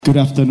Good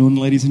afternoon,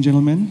 ladies and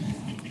gentlemen.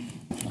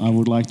 I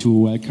would like to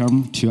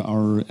welcome to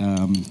our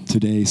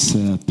today's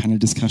panel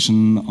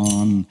discussion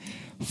on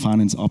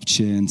finance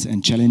options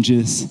and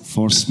challenges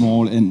for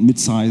small and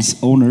mid-sized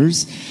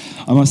owners.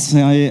 I must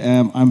say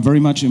I'm very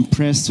much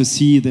impressed to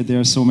see that there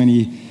are so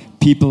many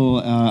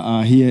people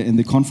are here in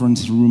the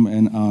conference room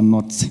and are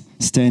not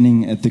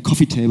standing at the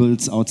coffee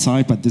tables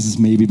outside, but this is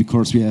maybe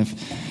because we have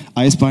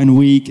Eisbein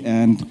Week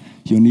and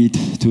you need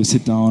to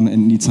sit down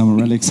and need some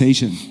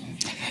relaxation.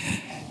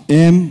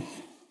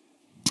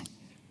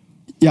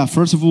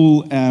 First of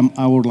all,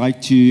 I would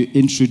like to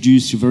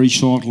introduce you very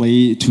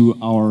shortly to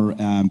our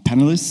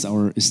panelists,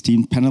 our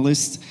esteemed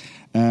panelists.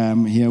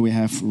 Here we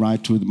have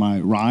right to my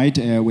right,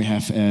 we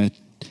have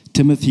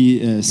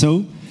Timothy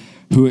So,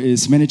 who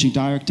is Managing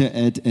Director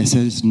at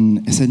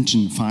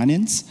Ascension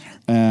Finance,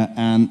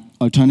 an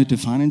alternative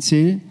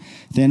financier.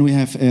 Then we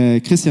have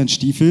Christian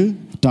Stiefel,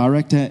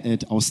 Director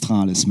at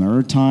Australis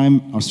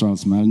Maritime.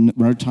 Australis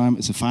Maritime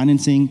is a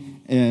financing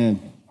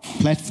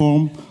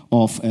platform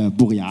of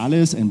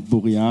Borealis, and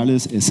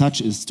Borealis as such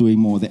is doing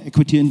more the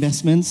equity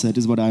investments. That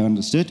is what I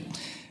understood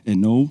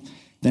and know.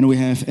 Then we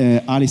have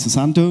Ali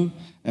Susanto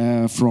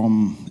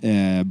from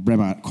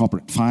Bremer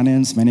Corporate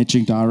Finance,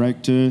 Managing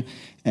Director.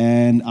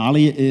 And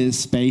Ali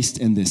is based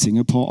in the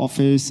Singapore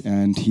office,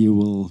 and he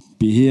will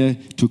be here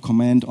to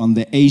comment on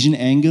the Asian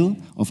angle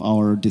of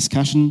our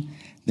discussion.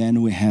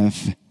 Then we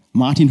have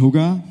Martin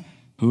Hugger,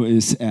 who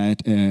is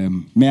at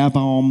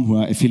Meerbaum, who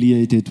are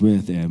affiliated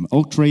with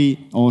Oaktree,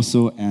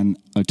 also an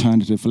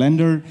alternative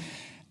lender.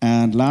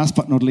 And last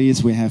but not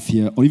least, we have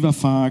here Oliver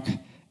Fark,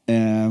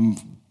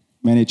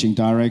 Managing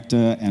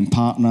Director and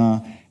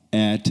Partner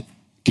at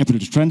Capital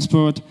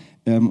Transport,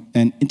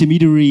 an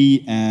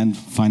intermediary and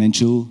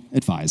financial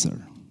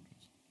advisor.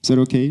 Is that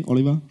okay,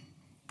 Oliver?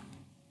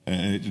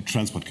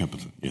 Transport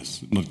capital,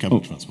 yes, not capital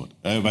transport.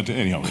 But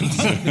anyhow,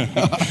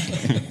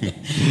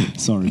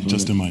 sorry for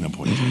just that. A minor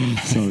point.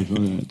 Sorry for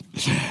that.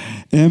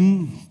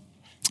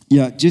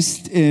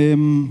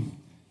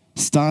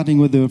 Starting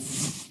with a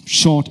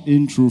short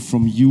intro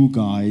from you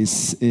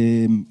guys,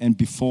 and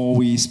before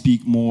we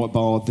speak more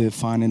about the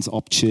finance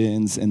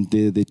options and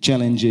the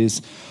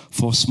challenges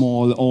for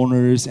small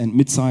owners and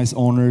mid-sized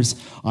owners,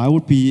 I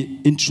would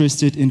be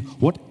interested in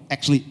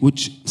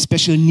which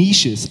special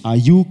niches are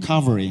you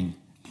covering?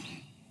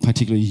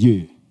 Particularly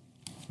you.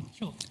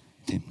 Sure.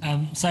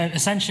 So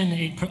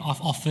Ascension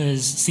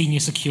offers senior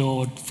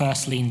secured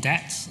first lien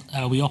debt.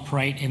 We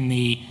operate in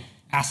the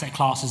asset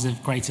classes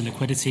of greater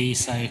liquidity,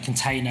 so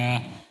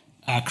container,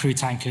 crude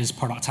tankers,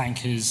 product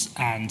tankers,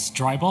 and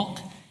dry bulk.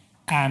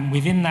 And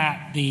within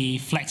that, the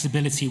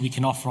flexibility we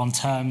can offer on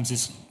terms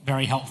is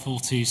very helpful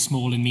to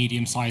small and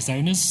medium-sized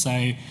owners.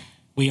 So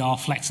we are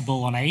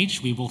flexible on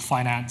age. We will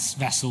finance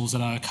vessels that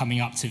are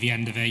coming up to the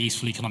end of their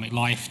useful economic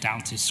life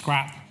down to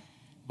scrap.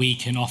 We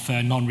can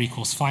offer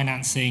non-recourse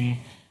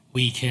financing.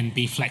 We can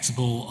be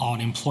flexible on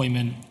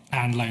employment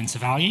and loan to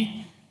value.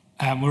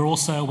 We're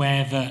also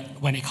aware that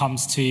when it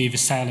comes to the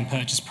sale and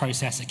purchase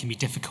process, it can be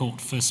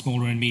difficult for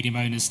smaller and medium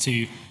owners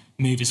to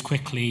move as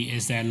quickly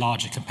as their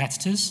larger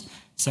competitors.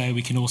 So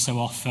we can also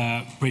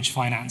offer bridge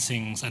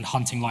financings and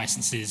hunting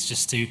licenses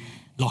just to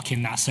lock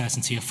in that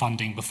certainty of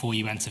funding before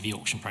you enter the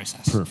auction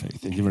process. Perfect.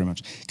 Thank you very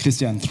much.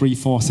 Christian,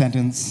 3-4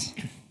 sentence.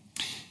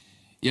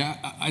 Yeah,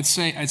 I'd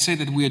say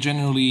that we are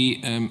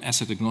generally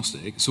asset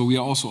agnostic. So we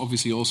are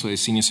obviously a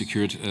senior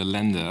secured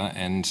lender,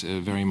 and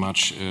very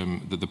much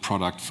the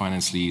product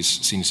finance lease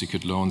senior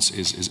secured loans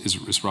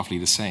is roughly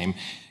the same.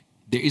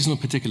 There is no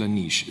particular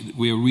niche.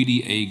 We are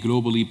really a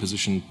globally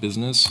positioned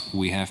business.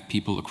 We have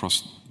people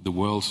across the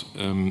world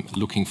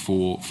looking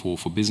for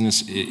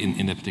business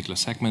in that particular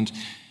segment.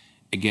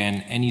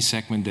 Again, any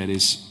segment that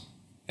is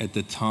at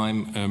the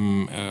time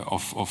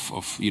of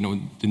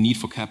the need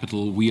for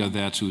capital, we are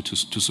there to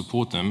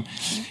support them.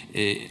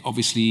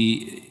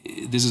 Obviously,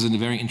 this is a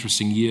very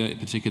interesting year,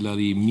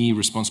 particularly me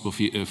responsible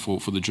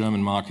for the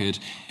German market.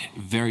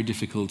 Very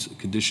difficult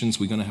conditions.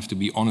 We're going to have to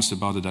be honest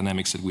about the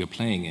dynamics that we are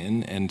playing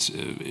in, and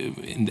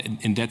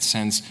in that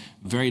sense,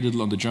 very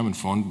little on the German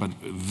front, but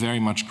very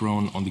much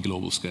grown on the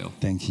global scale.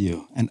 Thank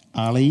you. And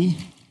Ali?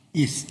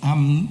 Yes,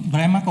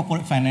 Bremer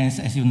Corporate Finance,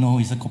 as you know,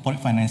 is a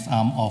corporate finance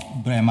arm of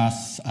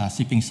Bremer's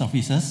shipping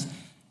services.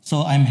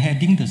 So I'm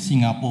heading the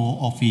Singapore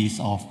office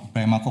of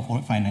Bremer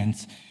Corporate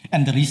Finance.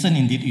 And the reason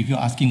indeed, if you're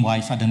asking why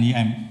suddenly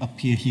I'm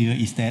appear here,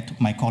 is that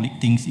my colleague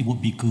thinks it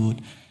would be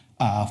good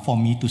for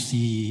me to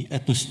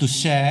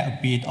share a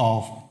bit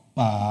of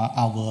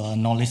our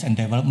knowledge and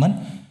development.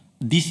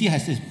 This year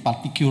has been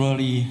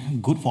particularly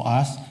good for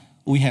us.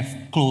 We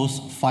have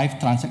closed 5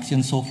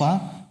 transactions so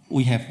far.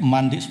 We have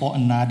mandates for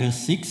another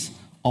 6,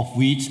 of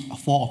which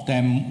 4 of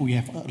them we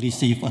have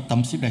received a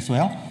term sheet as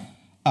well.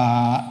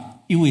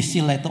 You will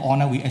see later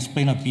on, we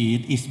explain a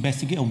bit, it's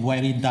basically a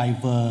very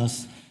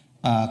diverse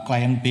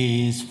client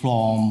base,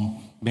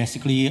 from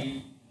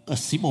basically a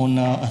ship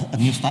owner, a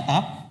new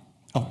startup,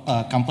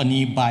 a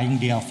company buying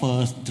their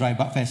first dry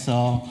bulk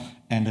vessel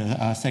and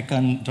a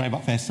second dry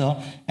bulk vessel,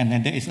 and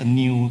then there is a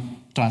new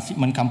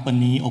transshipment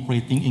company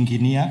operating in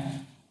Guinea.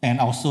 and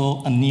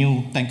also a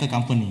new tanker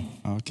company.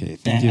 Okay,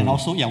 thank you. And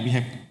also, we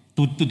have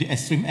to the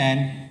extreme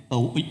end, a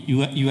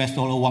US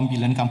dollar $1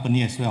 billion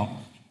company as well.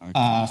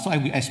 Okay. So I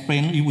will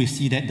explain, you will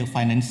see that the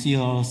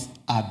financials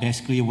are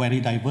basically very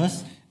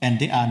diverse, and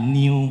they are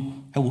new,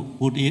 I would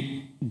put it,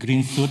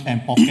 green shoot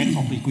and pockets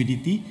of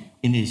liquidity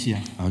in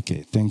Asia.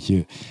 Okay, thank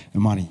you.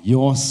 Marty,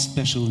 your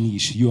special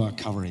niche you are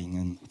covering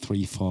in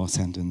 3-4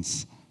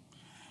 sentences.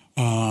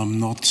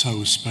 Not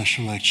so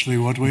special, actually.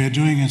 What we are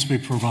doing is we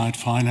provide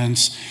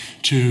finance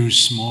to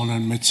small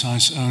and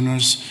mid-sized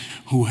owners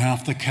who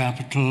have the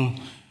capital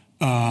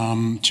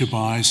to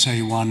buy,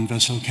 say, 1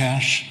 vessel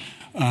cash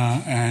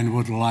and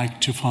would like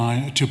to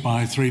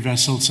buy 3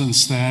 vessels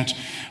instead,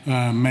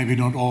 maybe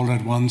not all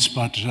at once,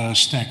 but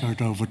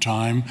staggered over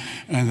time,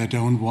 and they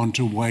don't want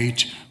to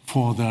wait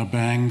for their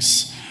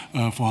banks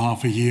for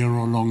half a year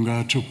or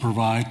longer to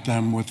provide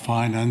them with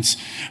finance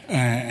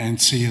and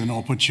see an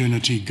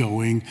opportunity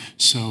going.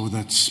 So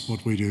that's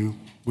what we do.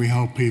 We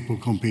help people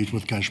compete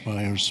with cash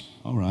buyers.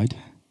 All right.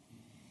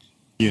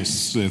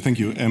 Yes, thank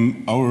you.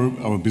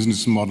 Our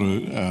business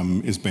model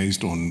is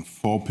based on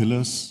 4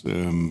 pillars.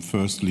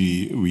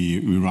 Firstly,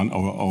 we run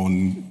our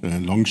own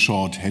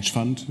long-short hedge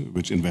fund,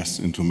 which invests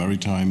into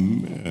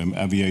maritime,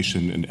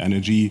 aviation, and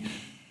energy.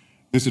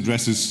 This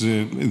addresses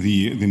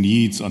the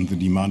needs and the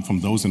demand from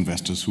those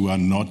investors who are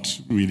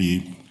not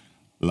really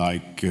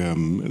like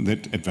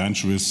that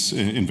adventurous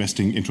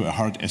investing into a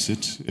hard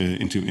asset,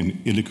 into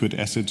an illiquid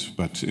asset,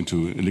 but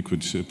into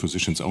liquid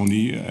positions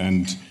only.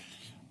 And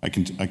I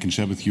can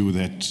share with you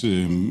that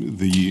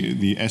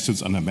the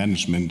assets under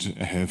management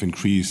have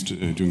increased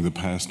during the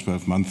past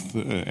 12 months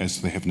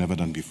as they have never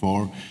done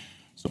before.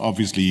 So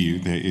obviously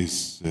there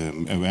is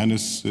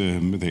awareness,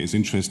 there is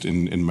interest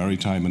in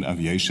maritime and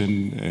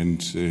aviation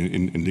and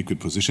in liquid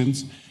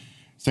positions.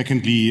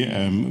 Secondly,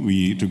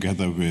 we,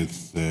 together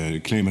with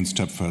Clemens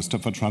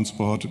Töpfer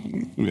Transport,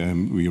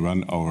 we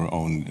run our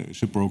own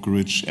ship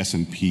brokerage,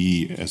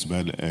 S&P, as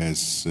well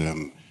as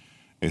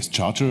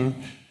charter.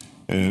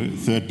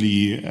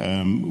 Thirdly,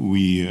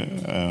 we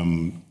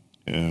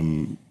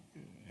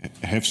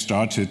have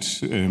started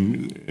a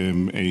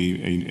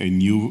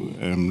new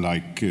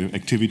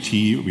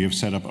activity. We have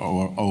set up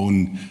our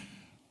own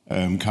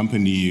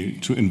company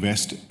to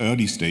invest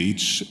early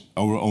stage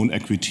our own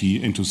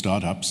equity into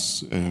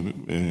startups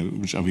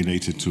which are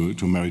related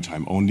to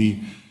maritime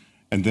only.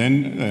 And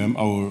then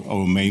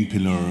our main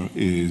pillar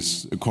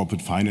is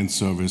corporate finance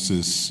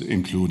services,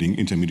 including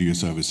intermediary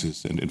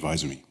services and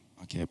advisory.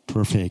 Okay,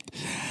 perfect.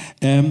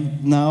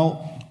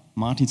 Now,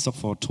 Martin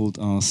Stopford told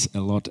us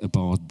a lot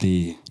about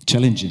the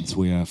challenges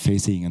we are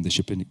facing in the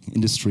shipping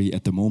industry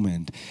at the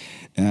moment.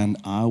 And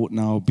I would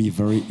now be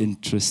very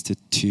interested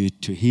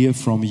to hear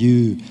from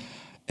you.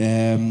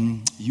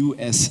 You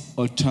as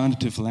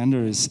alternative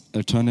lenders,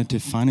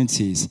 alternative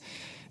finances,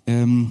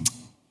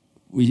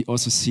 we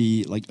also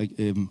see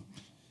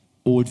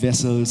old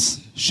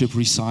vessels, ship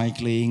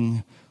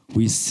recycling,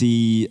 we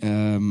see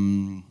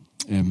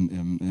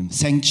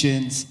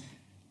sanctions.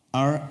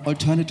 Are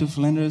alternative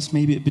lenders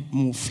maybe a bit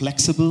more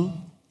flexible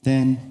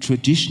than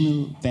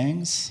traditional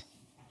banks?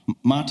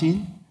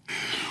 Martin?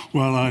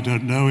 Well, I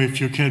don't know if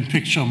you can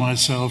picture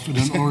myself in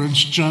an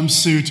orange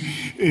jumpsuit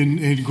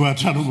in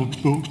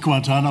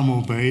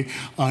Guantanamo Bay.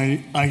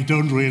 I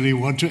don't really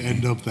want to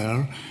end up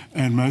there.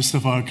 And most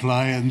of our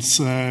clients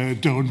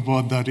don't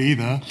want that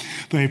either.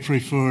 They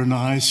prefer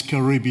nice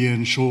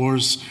Caribbean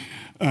shores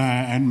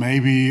and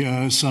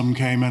maybe some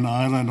Cayman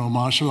Island or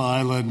Marshall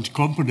Island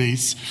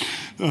companies.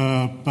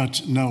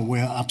 But no,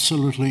 we're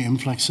absolutely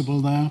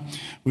inflexible there.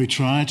 We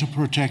try to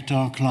protect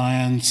our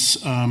clients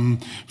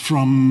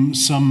from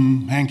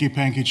some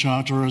hanky-panky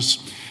charterers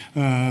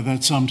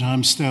that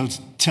sometimes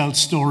tell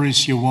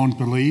stories you won't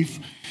believe.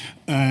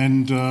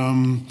 And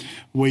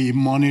we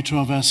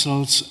monitor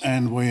vessels,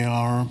 and we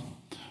are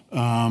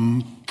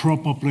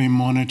probably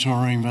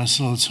monitoring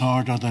vessels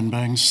harder than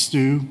banks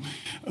do.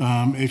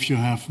 If you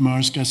have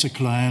Maersk as a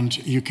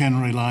client, you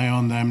can rely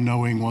on them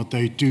knowing what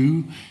they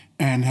do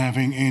and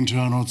having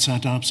internal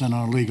setups and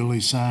are legally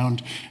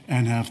sound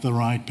and have the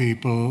right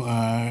people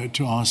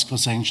to ask for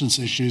sanctions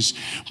issues.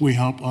 We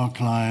help our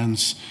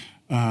clients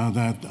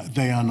that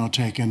they are not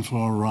taken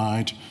for a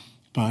ride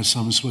by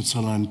some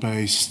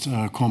Switzerland-based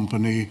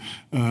company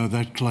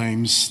that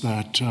claims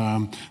that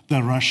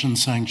the Russian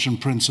sanction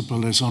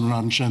principle is on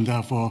lunch and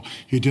therefore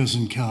he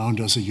doesn't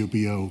count as a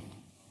UBO.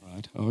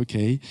 Right.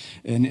 Okay.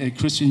 And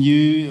Christian,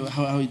 you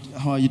how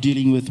are you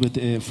dealing with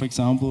for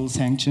example,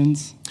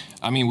 sanctions?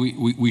 I mean,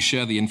 we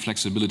share the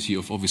inflexibility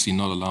of obviously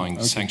not allowing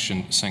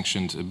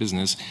sanctioned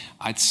business.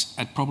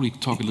 I'd probably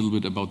talk a little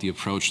bit about the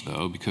approach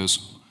though, because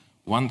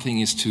one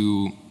thing is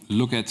to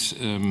look at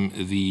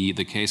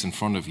the case in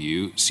front of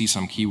you, see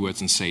some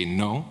keywords and say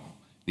no.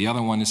 The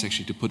other one is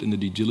actually to put in the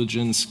due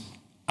diligence,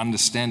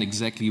 understand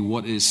exactly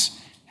what is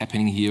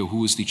happening here,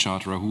 who is the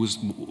charterer,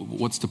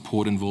 what's the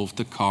port involved,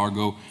 the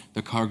cargo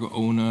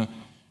owner,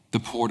 the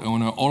port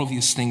owner. All of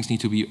these things need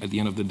to be, at the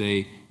end of the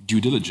day,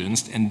 due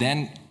diligence, and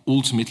then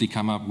ultimately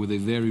come up with a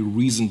very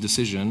reasoned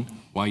decision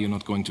why you're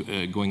not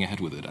going ahead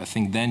with it. I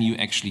think then you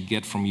actually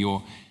get from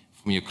your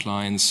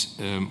clients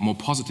more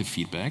positive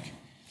feedback,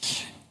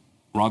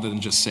 rather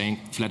than just saying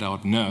flat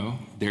out, no,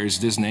 there is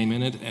this name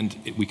in it and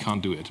we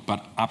can't do it.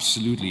 But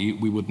absolutely,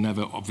 we would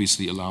never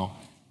obviously allow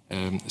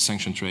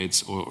sanction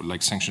trades or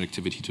like sanction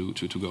activity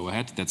to go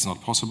ahead. That's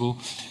not possible.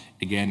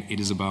 Again, it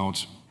is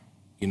about,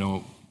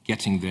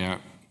 getting there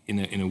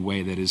in a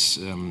way that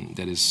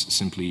is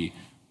simply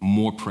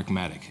more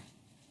pragmatic.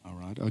 All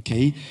right,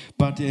 okay.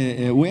 But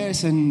where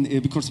is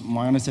because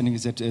my understanding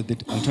is that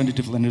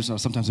alternative lenders are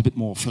sometimes a bit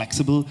more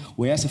flexible.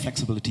 Where is the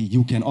flexibility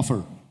you can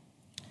offer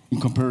in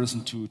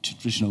comparison to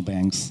traditional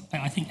banks?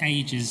 I think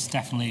age is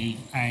definitely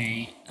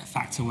a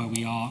factor where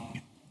we are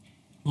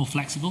more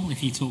flexible.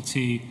 If you talk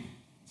to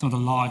some of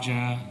the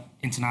larger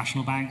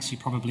international banks,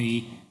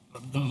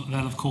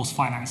 they'll of course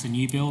finance a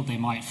new build. They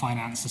might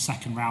finance the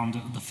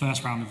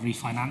first round of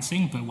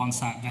refinancing, but once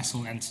that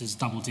vessel enters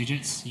double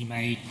digits, you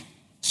may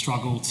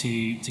struggle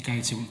to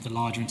go to the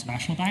larger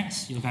international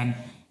banks. You'll then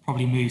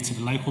probably move to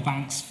the local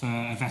banks for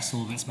a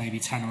vessel that's maybe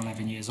 10 or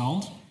 11 years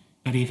old,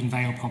 but even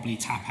they'll probably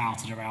tap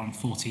out at around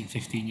 14,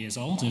 15 years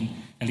old, and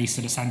at least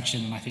at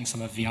Ascension, and I think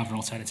some of the other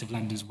alternative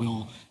lenders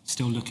will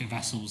still look at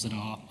vessels that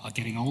are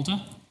getting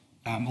older.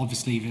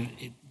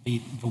 Obviously,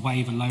 the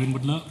way the loan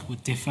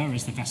would differ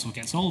as the vessel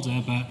gets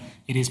older, but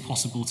it is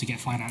possible to get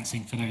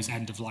financing for those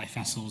end-of-life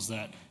vessels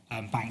that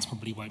banks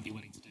probably won't be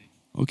willing to do.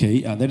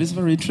 Okay, that is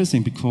very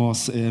interesting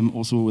because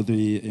also with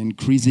the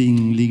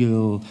increasing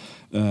legal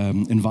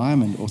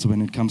environment, also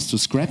when it comes to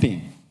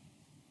scrapping,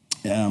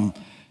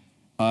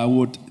 I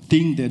would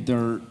think that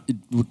it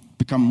would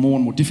become more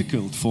and more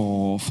difficult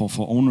for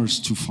owners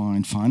to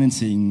find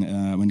financing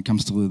when it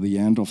comes to the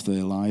end of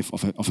the life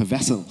of a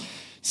vessel.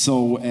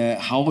 So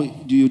how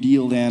do you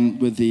deal then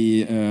with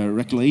the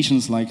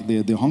regulations like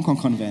the Hong Kong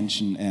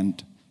Convention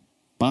and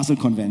Basel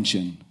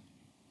Convention?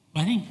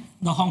 I think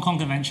the Hong Kong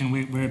Convention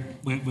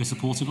we're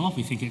supportive of.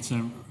 We think it's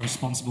a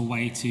responsible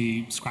way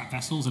to scrap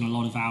vessels, and a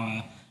lot of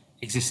our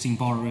existing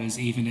borrowers,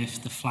 even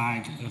if the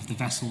flag of the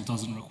vessel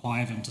doesn't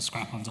require them to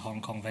scrap under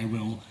Hong Kong, they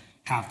will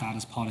have that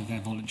as part of their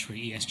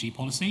voluntary ESG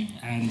policy,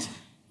 and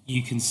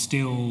you can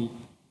still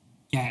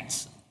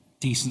get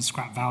decent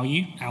scrap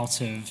value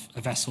out of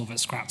a vessel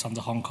that's scrapped under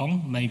Hong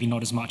Kong. Maybe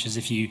not as much as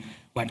if you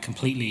went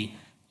completely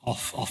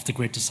off the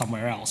grid to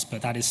somewhere else,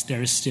 but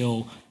there is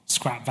still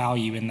scrap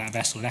value in that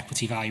vessel,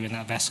 equity value in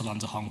that vessel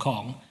under Hong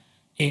Kong.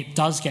 It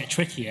does get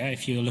trickier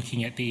if you're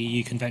looking at the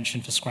EU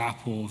Convention for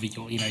Scrap or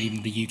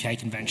even the UK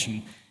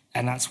Convention,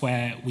 and that's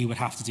where we would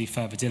have to do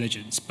further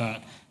diligence.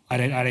 But I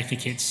don't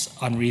think it's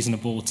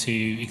unreasonable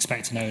to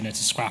expect an owner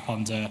to scrap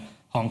under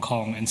Hong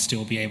Kong and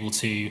still be able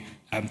to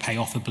pay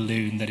off a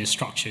balloon that is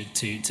structured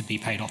to be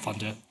paid off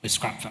with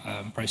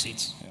scrap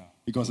proceeds. Yeah.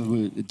 Because it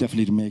will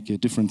definitely make a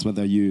difference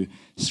whether you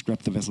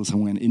scrap the vessel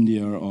somewhere in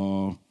India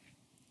or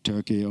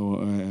Turkey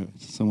or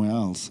somewhere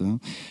else.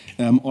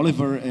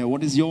 Oliver,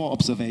 what is your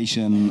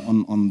observation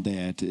on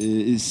that?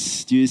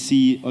 Do you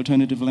see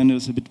alternative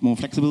lenders a bit more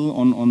flexible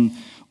on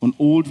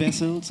old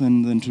vessels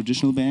than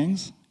traditional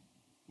banks?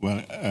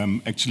 Well,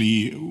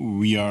 actually,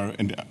 we are,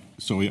 and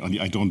sorry,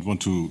 I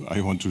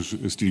want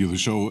to steal the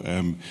show.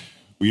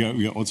 We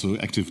are also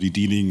actively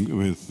dealing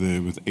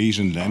with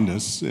Asian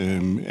lenders,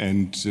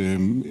 and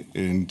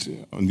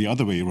on the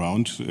other way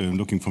around,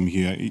 looking from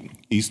here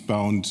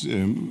eastbound,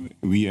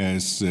 we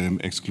as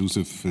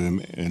exclusive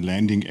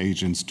lending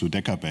agents to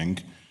Deca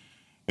Bank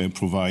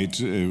provide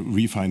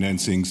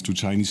refinancings to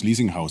Chinese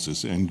leasing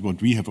houses. And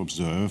what we have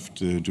observed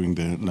during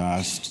the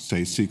last,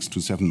 say, 6 to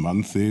 7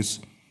 months is,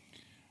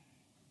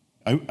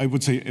 I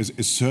would say,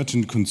 a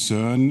certain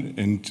concern,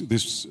 and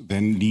this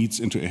then leads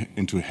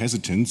into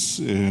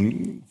hesitance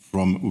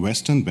from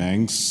Western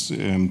banks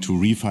to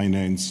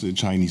refinance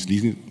Chinese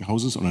leasing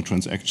houses on a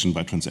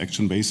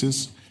transaction-by-transaction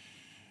basis.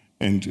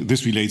 And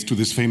this relates to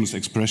this famous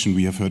expression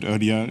we have heard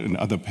earlier in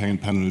other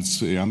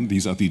panels.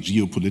 These are the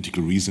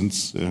geopolitical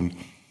reasons.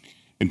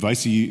 And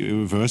vice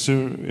versa,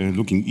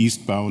 looking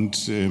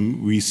eastbound,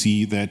 we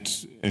see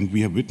that, and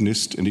we have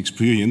witnessed and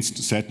experienced,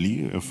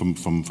 sadly,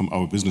 from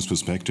our business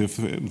perspective,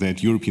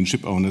 that European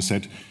ship owners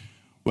said,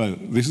 well,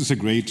 this is a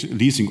great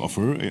leasing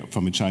offer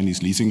from a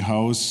Chinese leasing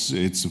house.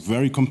 It's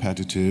very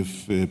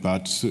competitive,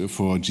 but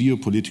for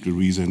geopolitical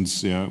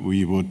reasons,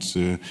 we would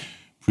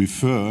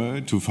prefer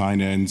to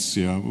finance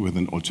with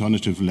an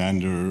alternative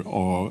lender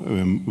or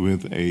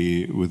with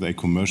a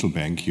commercial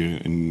bank here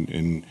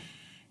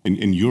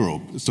in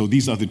Europe. So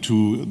these are the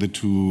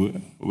two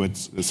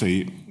let's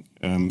say,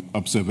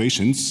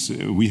 observations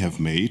we have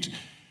made.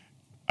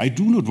 I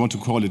do not want to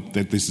call it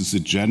that this is a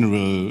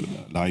general,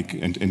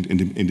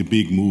 and a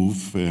big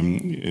move,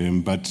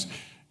 but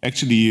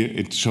actually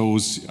it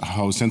shows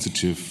how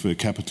sensitive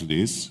capital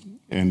is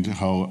and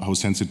how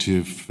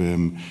sensitive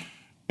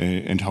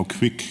and how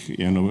quick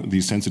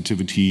these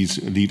sensitivities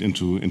lead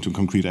into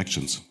concrete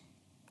actions.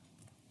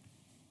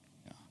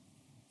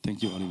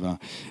 Thank you, Oliver.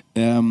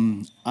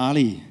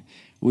 Ali,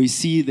 We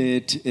see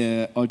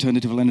that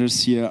alternative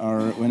lenders here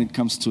are, when it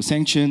comes to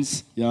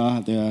sanctions,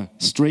 they're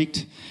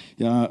strict.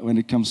 When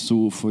it comes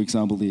to, for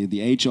example,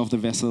 the age of the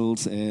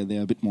vessels,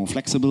 they're a bit more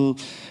flexible.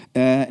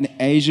 In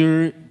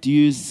Asia, do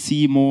you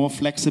see more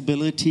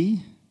flexibility?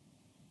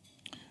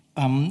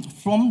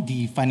 From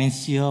the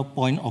financial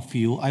point of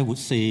view, I would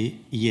say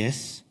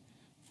yes.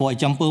 For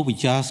example, we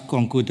just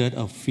concluded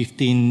a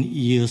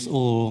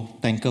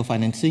 15-year-old tanker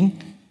financing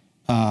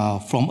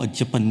from a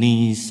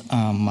Japanese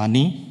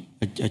money,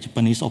 a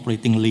Japanese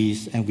operating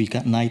lease, and we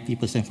got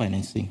 90%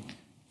 financing.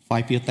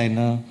 5-year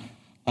tenor,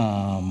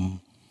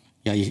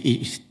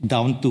 it's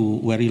down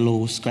to very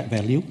low scrap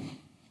value.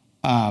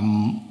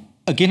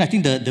 Again, I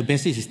think the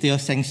basis is still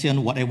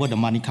sanction. Whatever the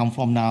money come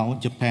from now,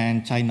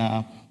 Japan,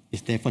 China,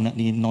 is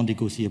definitely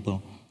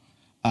non-negotiable.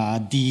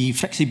 The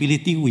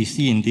flexibility we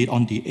see indeed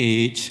on the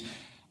age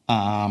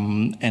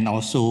and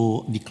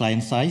also the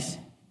client size.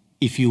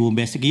 If you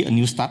basically a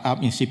new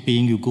startup in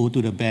shipping, you go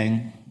to the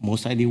bank,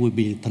 most likely will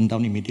be turned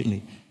down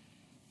immediately.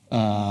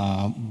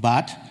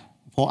 But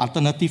for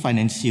alternative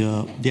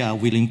financier, they are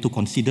willing to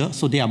consider,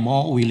 so they are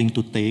more willing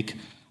to take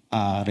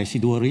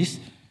residual risk.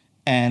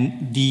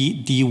 And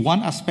the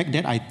one aspect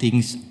that I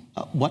think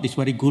what is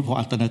very good for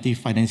alternative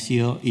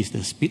financier is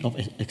the speed of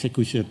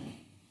execution.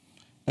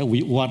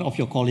 One of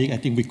your colleagues, I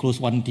think we closed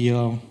one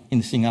deal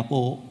in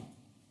Singapore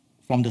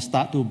from the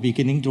start to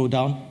beginning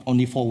drawdown,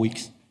 only 4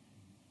 weeks.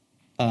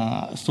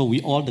 So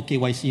with all the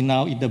KYC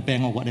now in the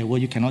bank or whatever,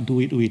 you cannot do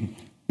it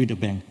with the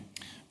bank.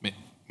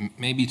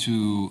 Maybe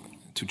to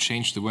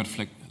change the word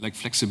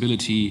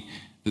flexibility,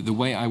 the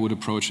way I would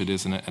approach it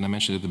is, and I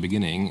mentioned at the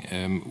beginning,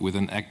 with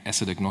an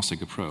asset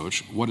agnostic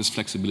approach, what is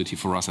flexibility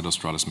for us at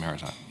Australis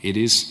Maritime? It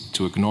is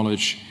to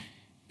acknowledge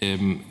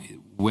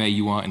where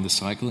you are in the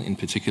cycle, in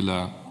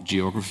particular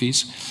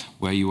geographies,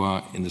 where you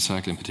are in the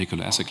cycle, in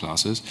particular asset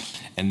classes,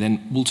 and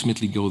then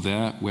ultimately go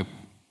there where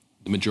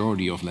the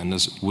majority of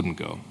lenders wouldn't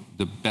go.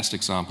 The best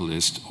example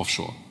is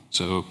offshore.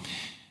 So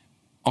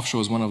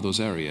offshore is one of those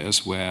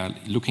areas where,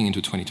 looking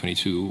into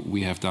 2022,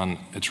 we have done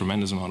a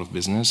tremendous amount of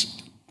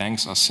business.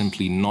 Banks are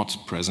simply not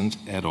present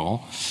at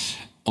all.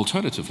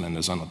 Alternative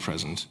lenders are not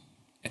present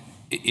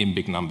in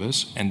big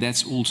numbers. And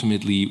that's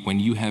ultimately when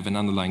you have an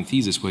underlying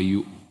thesis where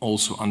you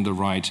also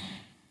underwrite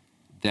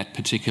that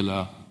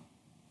particular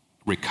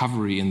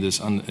recovery in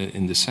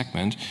this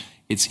segment,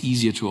 it's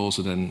easier to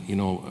also then,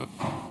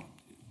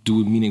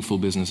 do meaningful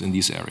business in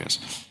these areas.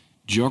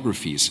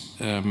 Geographies,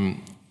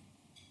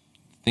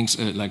 things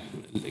like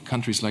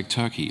countries like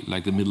Turkey,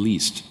 like the Middle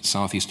East,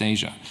 Southeast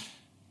Asia,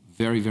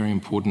 very, very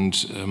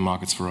important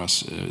markets for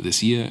us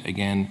this year.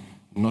 Again,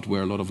 not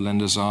where a lot of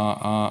lenders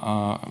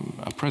are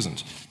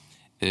present.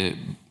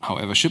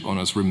 However, ship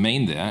owners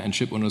remain there, and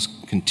ship owners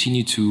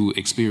continue to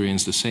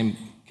experience the same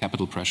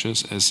capital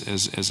pressures as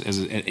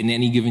in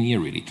any given year,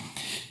 really.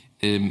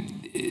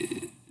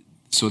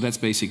 So that's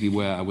basically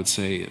where I would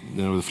say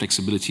the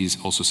flexibility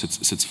also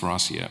sits for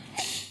us here.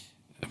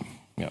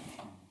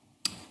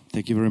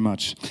 Thank you very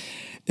much.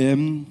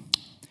 Tim,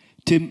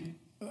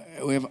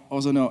 we have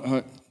also now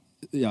heard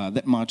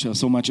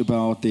so much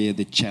about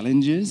the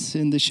challenges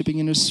in the shipping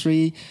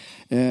industry.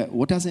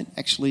 What does it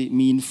actually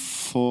mean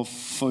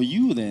for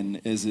you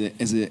then as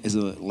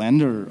a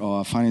lender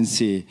or a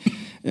financier?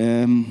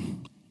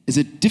 Is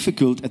it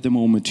difficult at the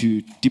moment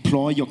to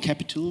deploy your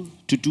capital,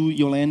 to do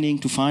your lending,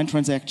 to find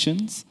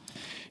transactions?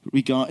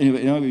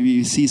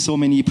 We see so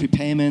many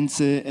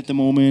prepayments at the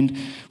moment.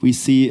 We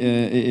see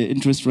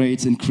interest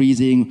rates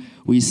increasing.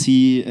 We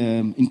see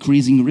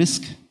increasing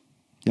risk.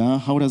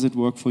 How does it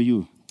work for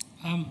you?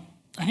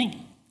 I think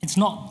it's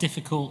not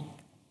difficult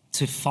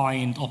to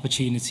find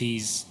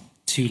opportunities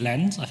to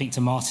lend. I think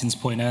to Martin's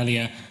point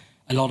earlier,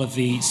 a lot of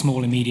the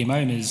small and medium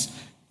owners,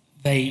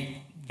 they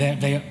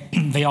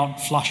aren't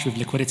flush with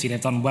liquidity. They've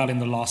done well in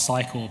the last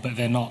cycle, but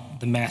they're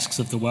not the Maersks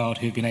of the world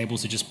who've been able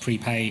to just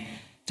prepay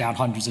down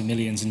hundreds of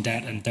millions in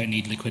debt and don't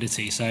need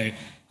liquidity. So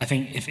I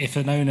think if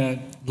an owner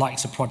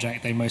likes a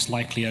project, they most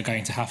likely are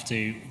going to have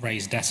to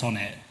raise debt on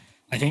it.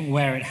 I think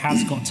where it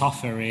has got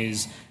tougher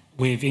is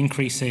with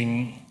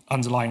increasing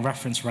underlying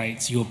reference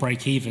rates, your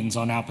break-evens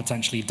are now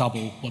potentially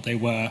double what they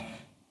were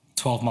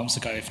 12 months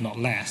ago, if not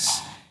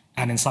less.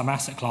 And in some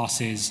asset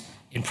classes,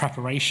 in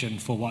preparation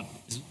for what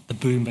is the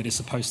boom that is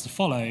supposed to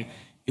follow,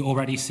 you're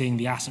already seeing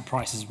the asset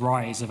prices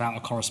rise without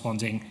a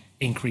corresponding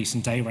increase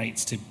in day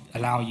rates to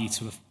allow you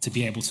to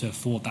be able to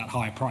afford that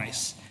high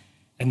price.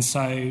 And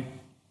so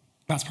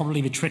that's probably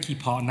the tricky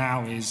part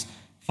now, is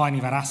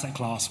finding that asset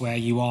class where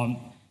you aren't,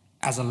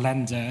 as a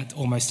lender,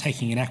 almost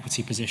taking an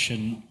equity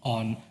position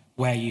on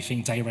where you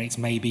think day rates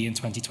may be in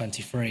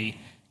 2023,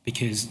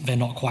 because they're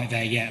not quite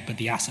there yet, but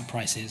the asset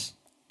price is.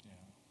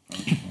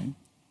 Okay.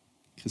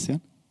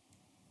 Christian?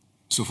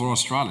 So for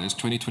Australis,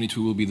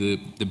 2022 will be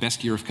the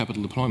best year of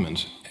capital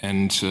deployment.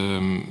 And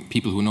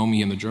people who know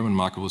me in the German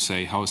market will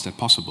say, how is that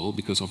possible?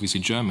 Because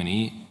obviously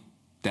Germany,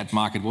 that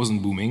market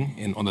wasn't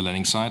booming on the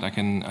lending side. I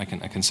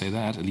can say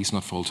that, at least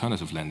not for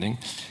alternative lending.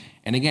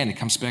 And again, it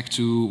comes back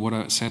to what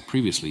I said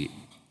previously.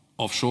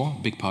 offshore,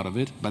 big part of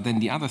it. But then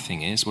the other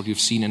thing is what you've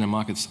seen in a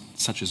market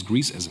such as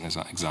Greece, as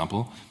an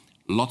example,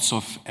 lots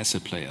of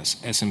asset players,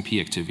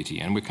 S&P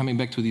activity. And we're coming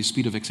back to the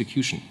speed of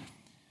execution.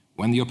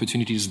 When the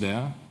opportunity is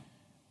there,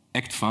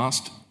 act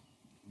fast,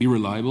 be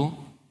reliable,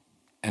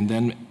 and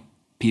then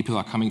people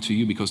are coming to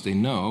you because they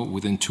know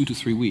within 2 to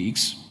 3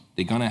 weeks,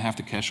 they're going to have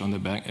the cash on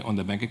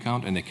their bank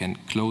account and they can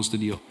close the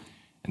deal.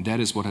 And that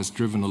is what has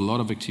driven a lot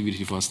of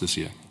activity for us this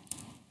year.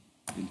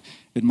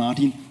 And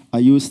Martin, are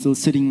you still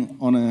sitting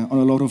on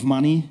a lot of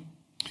money?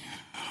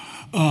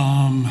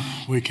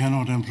 We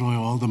cannot employ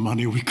all the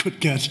money we could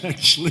get,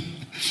 actually.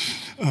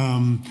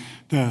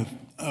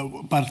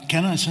 But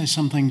can I say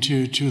something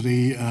to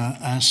the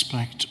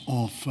aspect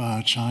of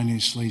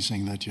Chinese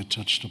leasing that you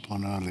touched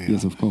upon earlier?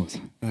 Yes, of course.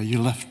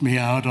 You left me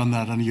out on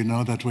that, and you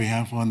know that we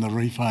have on the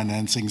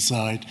refinancing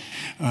side,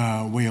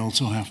 we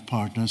also have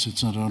partners.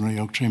 It's not only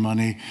Oaktree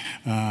money,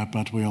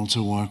 but we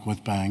also work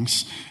with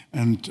banks.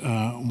 And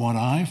what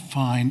I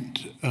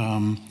find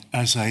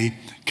as a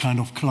kind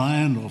of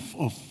client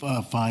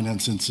of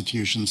finance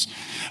institutions,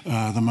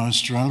 the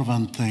most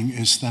relevant thing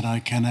is that I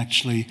can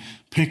actually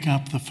pick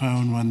up the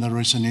phone when there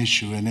is an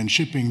issue. And in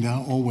shipping, there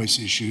are always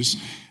issues.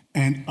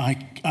 And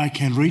I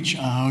can reach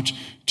out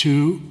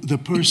to the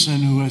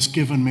person who has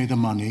given me the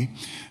money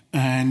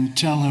and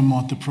tell him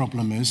what the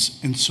problem is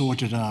and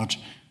sort it out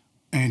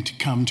and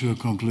come to a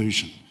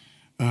conclusion.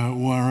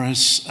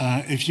 Whereas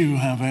if you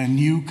have a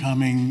new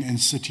coming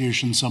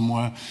institution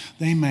somewhere,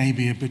 they may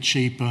be a bit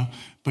cheaper,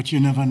 but you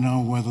never know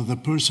whether the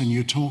person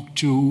you talk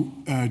to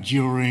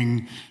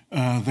during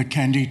the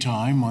candy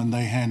time when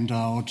they hand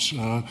out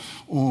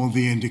all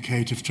the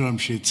indicative term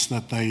sheets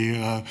that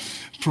they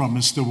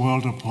promise the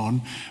world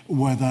upon,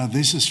 whether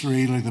this is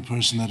really the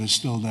person that is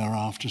still there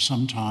after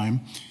some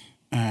time,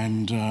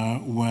 and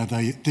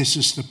whether this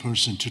is the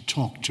person to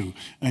talk to.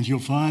 And you'll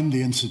find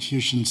the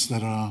institutions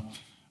that are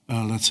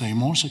let's say,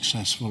 more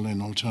successful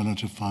in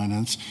alternative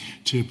finance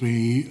to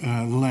be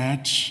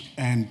led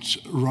and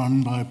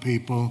run by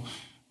people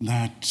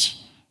that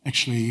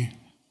actually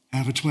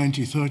have a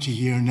 20,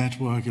 30-year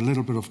network, a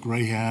little bit of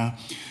gray hair.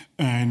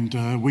 And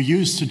we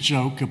used to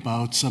joke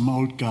about some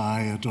old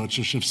guy at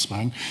Deutsche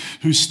Schiffsbank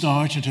who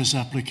started his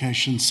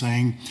application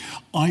saying,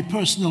 I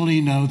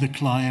personally know the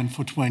client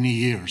for 20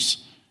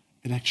 years.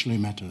 It actually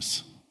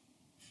matters.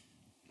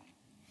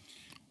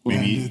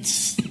 Maybe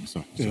it's...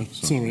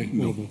 Sorry.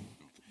 No.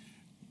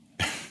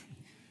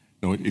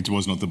 No, it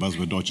was not the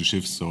buzzword Deutsche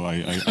Schiff, so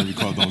I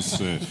recall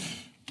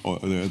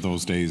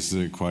those days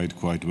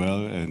quite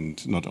well.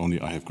 And not only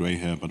I have grey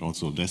hair, but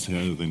also less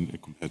hair than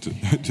compared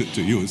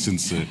to you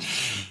since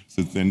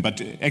then.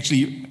 But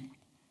actually,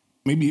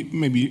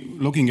 maybe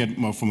looking at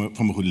more from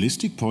a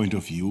holistic point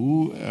of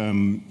view,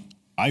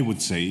 I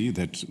would say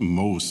that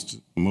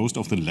most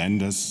of the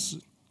lenders,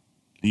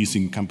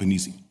 leasing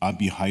companies, are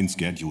behind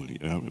schedule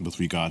with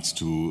regards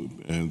to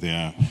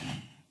their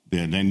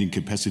lending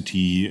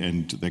capacity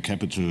and their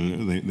capital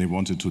they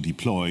wanted to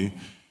deploy.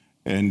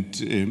 And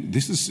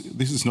this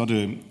is not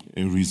a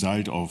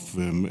result of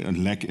a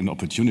lack in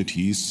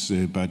opportunities,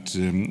 but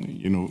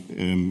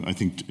I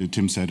think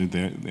Tim said it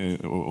there,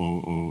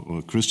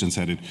 or Christian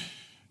said it.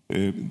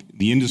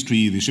 The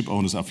industry, the ship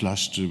owners are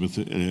flushed with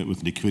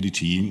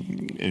liquidity.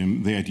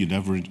 They are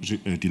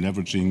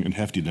deleveraging and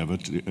have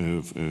delevered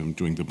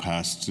during the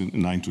past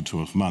 9 to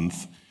 12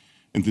 months.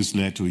 And this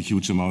led to a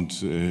huge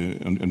amount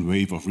and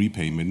wave of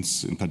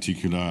repayments, in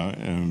particular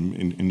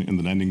in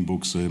the lending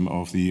books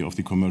of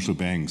the commercial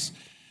banks.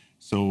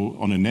 So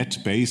on a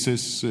net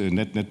basis,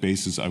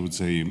 I would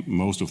say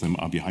most of them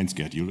are behind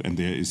schedule, and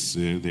there is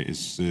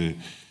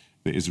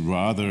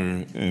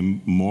rather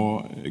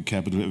more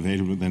capital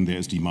available than there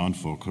is demand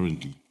for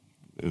currently,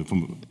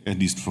 at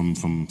least from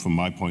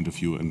my point of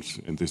view. And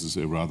this is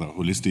a rather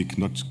holistic,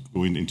 not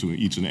going into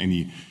each and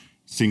any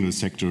single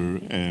sector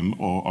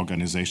or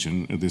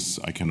organization. This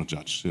I cannot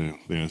judge.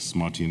 There's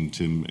Martin,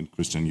 Tim, and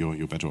Christian.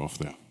 You're better off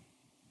there.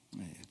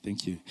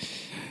 Thank you.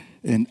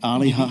 And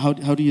Ali, how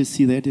do you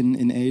see that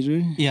in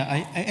Asia? Yeah,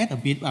 I add a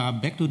bit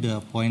back to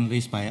the point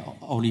raised by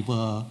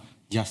Oliver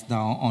just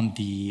now on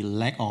the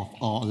lack of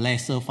or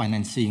lesser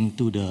financing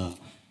to the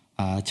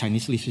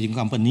Chinese leasing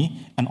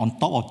company. And on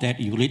top of that,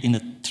 you read in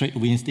the trade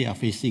winds, they are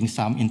facing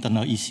some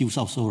internal issues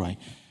also, right?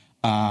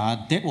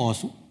 That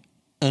was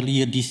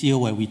earlier this year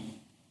where we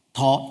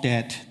thought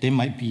that there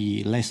might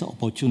be less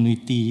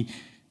opportunity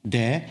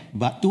there,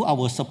 but to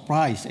our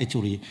surprise,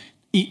 actually,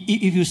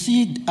 if you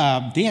see,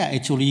 they are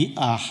actually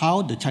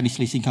how the Chinese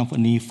leasing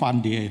company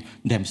fund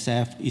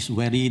themselves is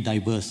very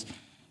diverse.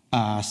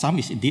 Some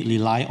is indeed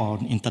rely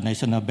on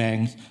international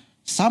banks.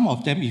 Some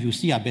of them, if you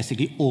see, are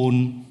basically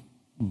owned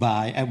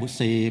by, I would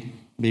say,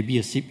 maybe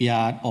a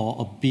shipyard or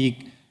a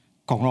big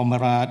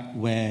conglomerate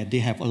where they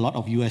have a lot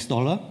of US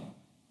dollar.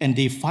 And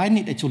they find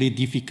it actually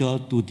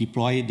difficult to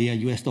deploy their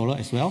US dollar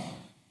as well.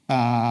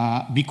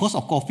 Because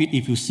of COVID,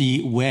 if you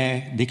see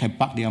where they can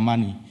park their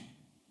money.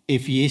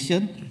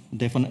 Aviation,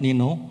 definitely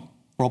no.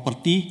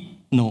 Property,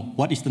 no.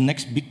 What is the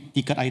next big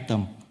ticket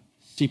item?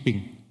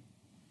 Shipping.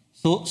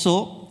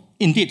 So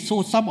indeed,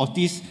 so some of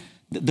these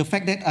the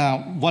fact that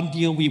one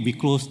deal we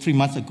closed 3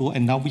 months ago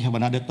and now we have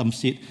another term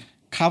sheet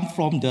come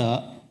from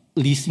the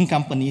leasing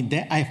company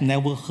that I've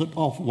never heard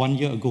of 1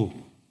 year ago.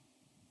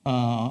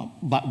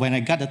 But when I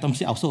got the term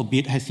sheet, I was also a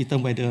bit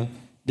hesitant whether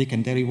they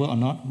can deliver or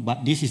not.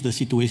 But this is the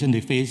situation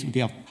they face.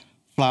 They are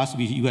flush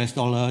with US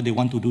dollar. They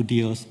want to do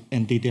deals,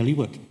 and they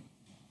delivered.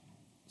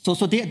 So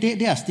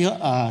there are still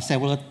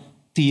several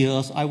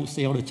tiers, I would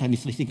say, of the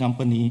Chinese leasing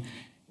company.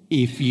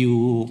 If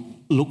you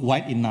look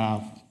wide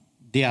enough,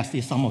 there are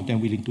still some of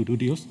them willing to do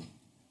deals.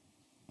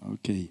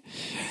 Okay.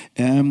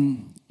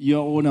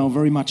 You're now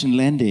very much in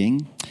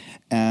lending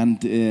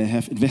and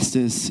have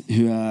investors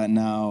who are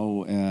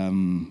now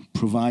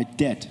provide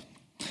debt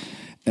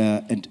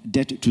and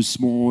debt to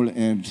small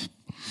and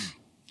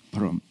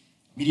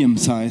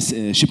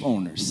medium-sized ship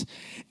owners.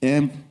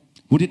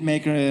 Would it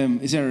make?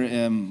 Is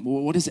there?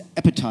 What is the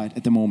appetite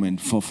at the moment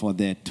for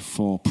that,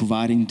 for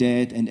providing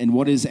debt, and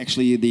what is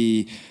actually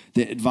the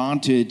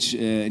advantage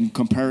in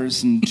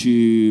comparison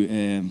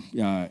to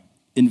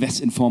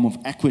invest in form of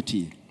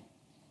equity?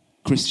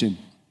 Christian.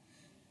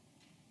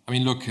 I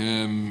mean, look,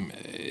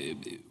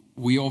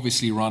 we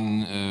obviously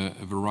run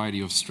a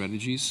variety of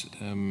strategies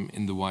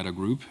in the wider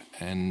group,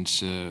 and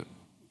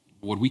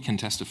what we can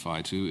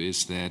testify to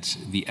is that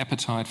the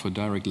appetite for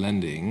direct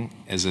lending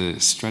as a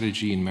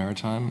strategy in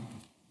maritime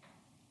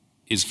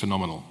is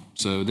phenomenal.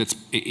 So that's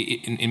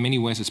in many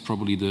ways it's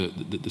probably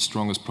the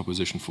strongest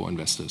proposition for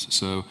investors.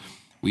 So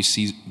we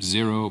see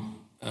zero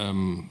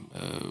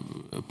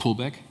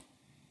pullback.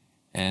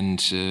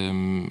 And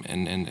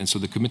so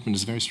the commitment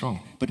is very strong.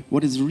 But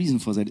what is the reason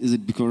for that? Is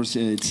it because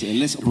it's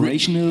less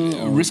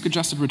operational?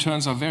 Risk-adjusted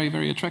returns are very,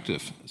 very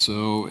attractive.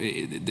 So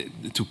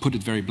to put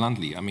it very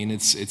bluntly, I mean,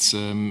 and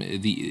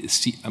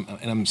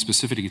I'm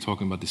specifically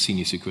talking about the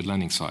senior secured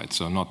lending side,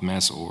 so not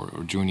mass or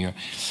junior.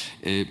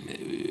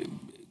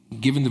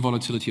 Given the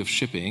volatility of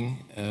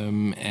shipping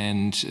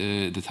and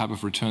the type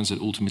of returns that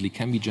ultimately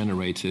can be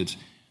generated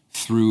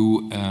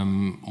through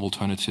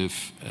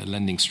alternative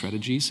lending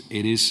strategies,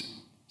 it is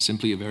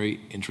simply a very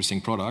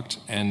interesting product.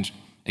 And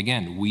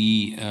again,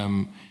 we,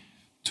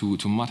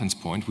 to Martin's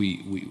point,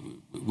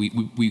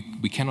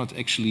 we cannot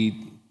actually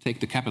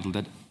take the capital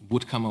that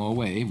would come our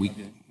way.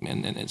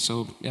 And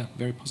so, yeah,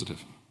 very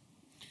positive.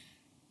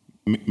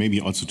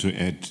 Maybe also to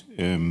add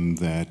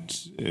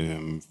that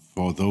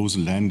for those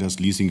lenders,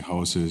 leasing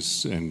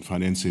houses, and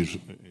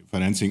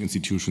financing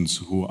institutions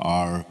who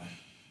are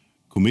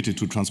committed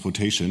to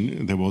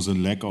transportation, there was a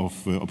lack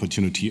of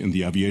opportunity in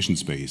the aviation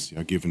space.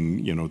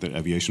 Given that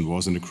aviation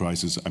was in a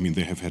crisis, I mean,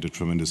 they have had a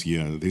tremendous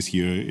year. This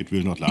year it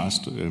will not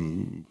last.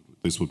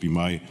 This would be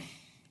my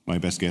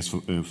best guess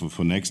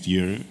for next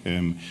year.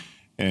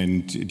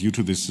 And due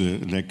to this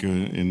lack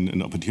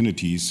in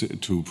opportunities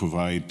to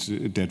provide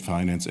debt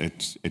finance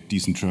at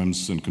decent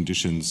terms and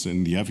conditions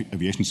in the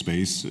aviation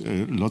space,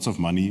 lots of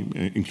money,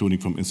 including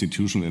from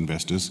institutional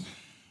investors,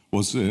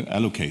 was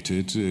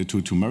allocated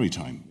to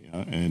maritime.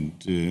 And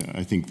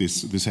I think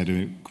this had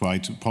a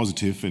quite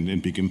positive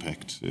and big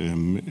impact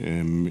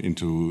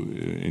into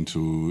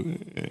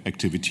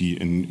activity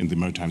in the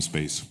maritime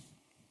space.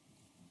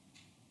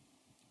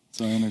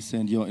 So I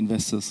understand your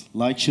investors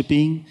like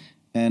shipping,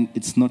 and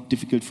it's not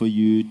difficult for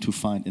you to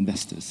find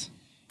investors.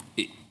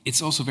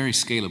 It's also very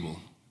scalable,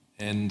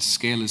 and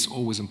scale is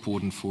always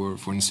important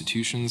for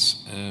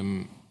institutions.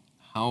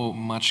 How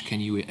much can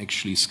you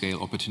actually scale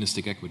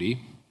opportunistic equity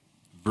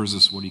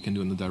versus what you can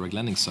do on the direct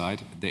lending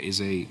side? There's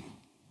a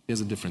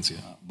difference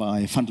here.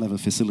 By fund level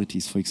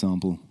facilities, for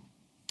example.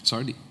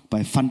 Sorry?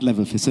 By fund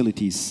level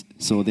facilities,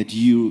 so that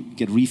you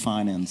get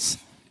refinance.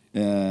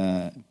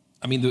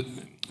 I mean,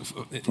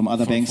 from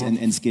other banks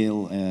and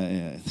scale.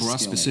 For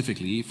us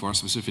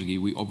specifically,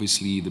 we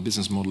obviously the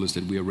business model is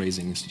that we are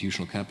raising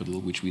institutional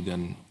capital, which we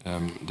then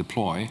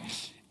deploy,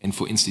 and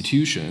for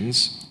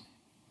institutions,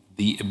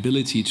 the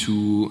ability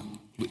to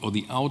or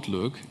the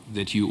outlook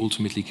that you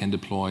ultimately can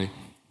deploy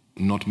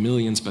not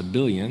millions but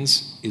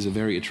billions is a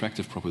very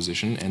attractive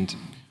proposition. And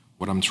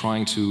what I'm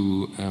trying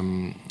to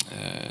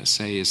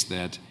say is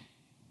that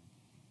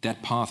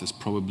path is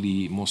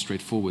probably more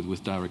straightforward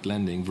with direct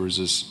lending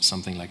versus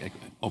something like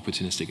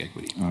opportunistic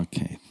equity.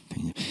 Okay,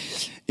 thank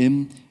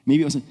you.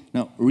 Maybe also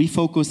now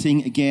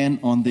refocusing again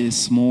on the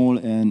small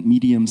and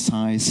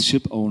medium-sized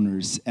ship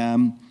owners.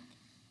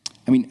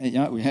 I mean,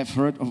 we have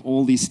heard of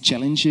all these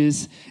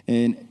challenges,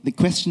 and the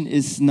question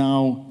is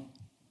now: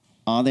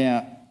 are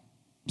there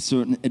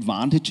certain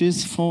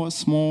advantages for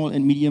small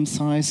and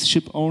medium-sized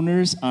ship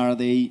owners? Are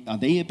they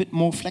a bit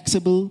more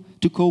flexible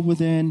to cope with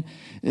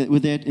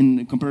that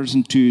in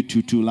comparison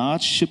to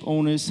large ship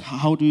owners?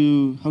 How do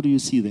you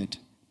see that,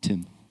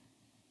 Tim?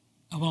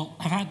 Well,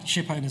 I've had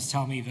ship owners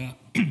tell me that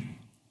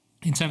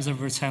in terms of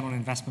a return on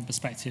investment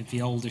perspective,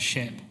 the older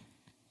ship,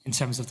 in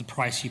terms of the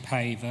price you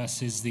pay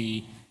versus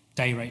the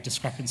day rate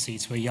discrepancy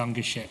to a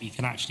younger ship, you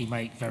can actually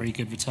make very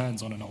good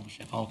returns on an older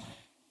ship. I'll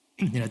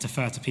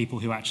defer to people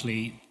who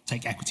actually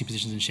take equity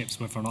positions in ships,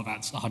 whether or not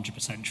that's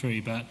 100%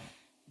 true, but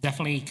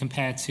definitely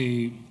compared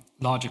to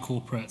larger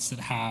corporates that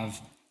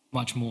have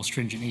much more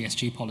stringent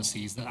ESG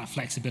policies, that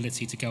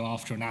flexibility to go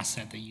after an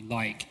asset that you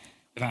like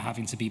without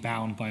having to be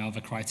bound by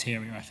other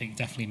criteria, I think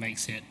definitely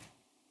makes it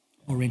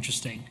more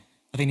interesting.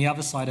 I think the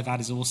other side of that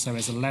is also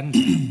as a lender,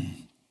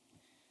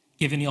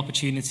 given the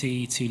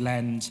opportunity to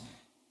lend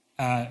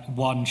to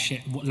one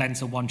ship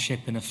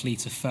in a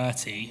fleet of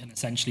 30 and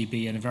essentially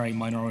be in a very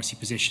minority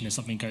position if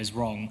something goes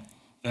wrong,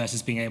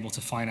 versus being able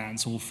to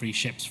finance all 3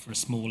 ships for a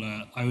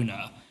smaller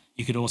owner,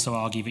 you could also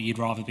argue that you'd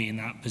rather be in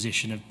that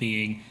position of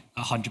being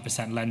a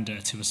 100% lender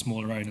to a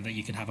smaller owner that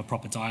you can have a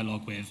proper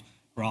dialogue with,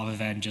 rather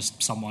than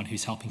just someone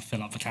who's helping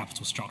fill up the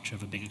capital structure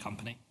of a bigger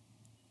company.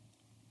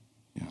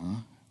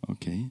 Yeah,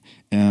 okay.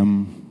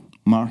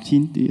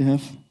 Martin, do you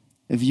have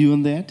a view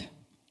on that?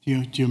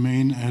 Do you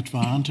mean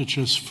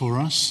advantages for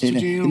us to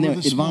deal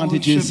with the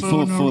advantages ship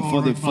owner,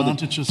 for the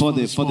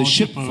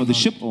ship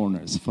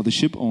owners? For the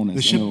ship owners.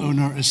 The ship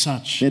owner as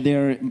such. That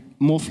they're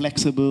more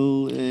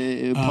flexible,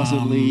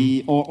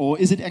 possibly, or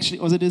is it actually,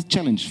 or is it a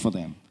challenge for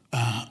them?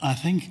 I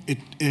think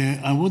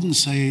I wouldn't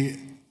say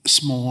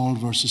small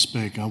versus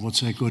big. I would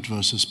say good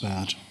versus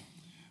bad.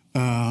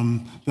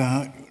 There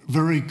are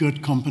very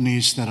good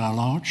companies that are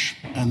large,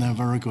 and there are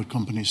very good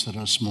companies that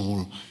are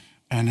small.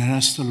 And it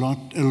has a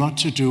lot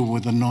to do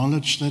with the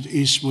knowledge that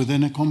is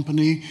within a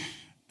company.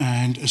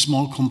 And a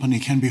small company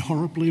can be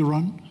horribly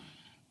run.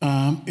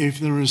 If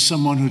there is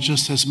someone who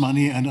just has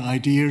money and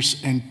ideas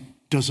and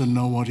doesn't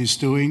know what he's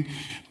doing,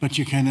 but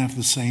you can have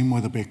the same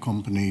with a big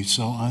company.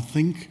 So I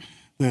think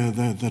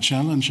the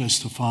challenge is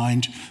to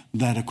find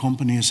that a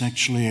company is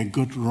actually a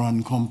good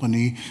run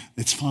company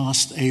that's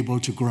fast, able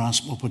to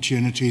grasp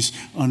opportunities,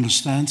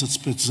 understands its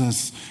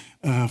business,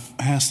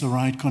 has the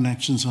right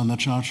connections on the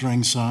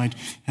chartering side,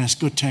 has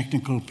good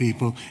technical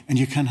people, and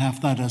you can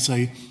have that as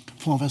a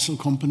 4-vessel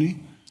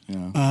company.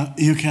 Yeah.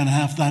 You can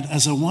have that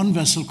as a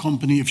 1-vessel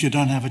company if you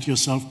don't have it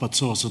yourself, but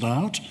source it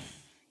out.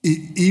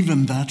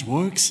 Even that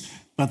works.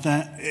 But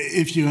that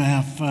if you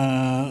have,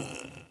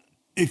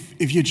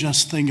 if you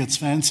just think it's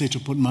fancy to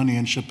put money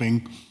in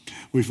shipping,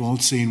 we've all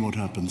seen what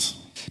happens.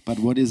 But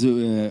what is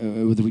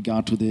with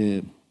regard to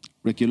the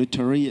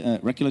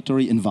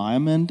regulatory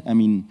environment? I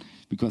mean,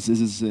 because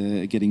this is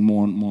getting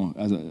more and more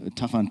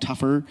tougher and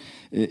tougher,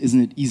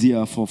 isn't it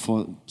easier for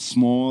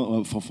small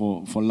or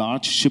for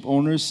large ship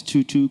owners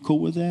to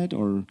cope with that?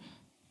 Or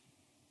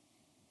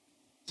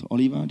so,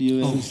 Oliver, do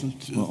you?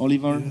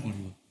 Oliver?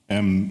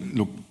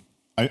 Look,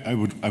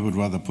 I would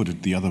rather put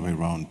it the other way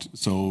around.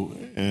 So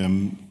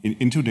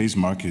in today's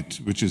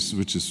market, which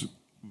is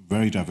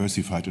very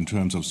diversified in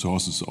terms of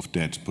sources of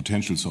debt,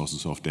 potential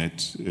sources of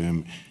debt.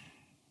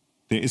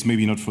 There is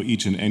maybe not for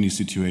each and any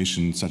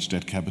situation such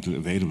debt capital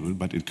available,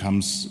 but it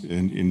comes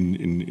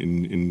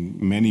in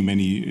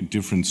many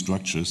different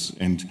structures.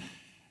 And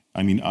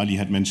I mean, Ali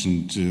had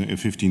mentioned a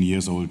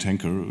 15-year-old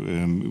tanker,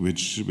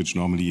 which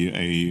normally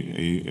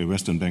a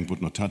Western bank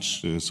would not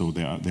touch. So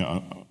there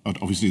are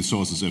obviously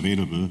sources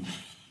available.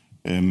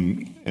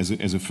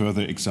 As a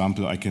further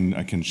example, I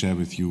can share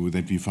with you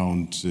that we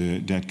found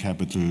debt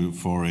capital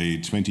for a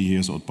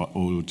 20-year-old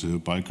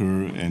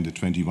bulker and a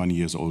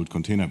 21-year-old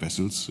container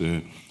vessels.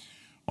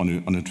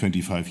 On a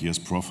 25 years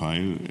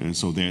profile,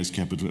 so there is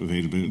capital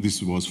available.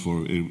 This was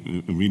for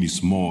a really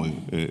small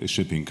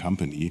shipping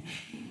company,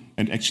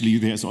 and actually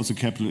there is also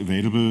capital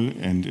available.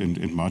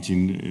 And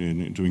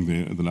Martin during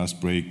the last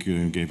break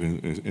gave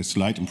a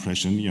slight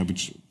impression,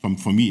 which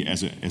for me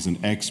as an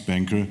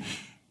ex-banker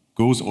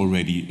goes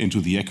already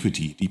into the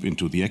equity, deep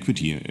into the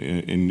equity.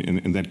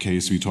 In that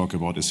case, we talk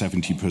about a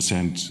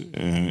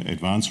 70%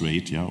 advance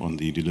rate, on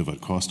the delivered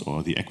cost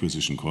or the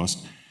acquisition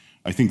cost.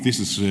 I think this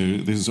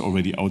is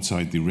already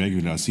outside the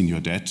regular senior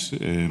debt,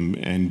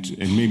 and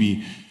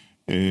maybe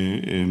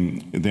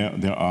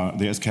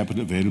there is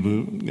capital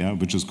available,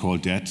 which is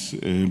called debt,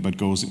 but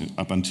goes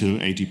up until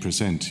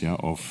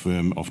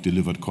 80% of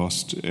delivered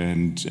cost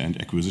and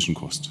acquisition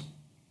cost.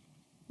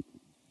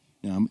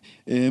 Yeah,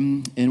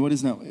 and what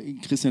is now,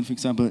 Christian, for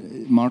example,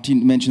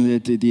 Martin mentioned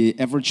that the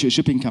average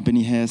shipping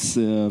company has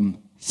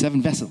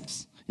 7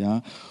 vessels.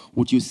 Yeah,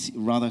 would you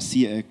rather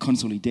see a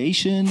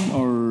consolidation,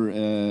 or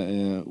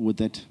would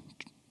that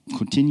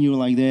continue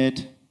like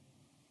that?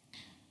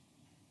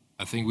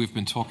 I think we've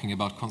been talking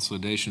about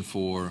consolidation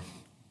for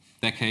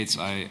decades.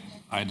 I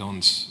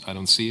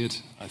don't see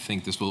it. I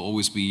think this will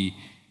always be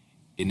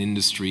an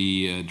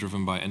industry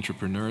driven by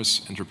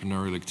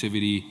entrepreneurial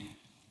activity.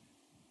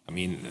 I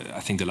mean,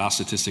 I think the last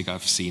statistic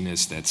I've seen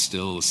is that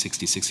still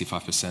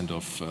 60-65%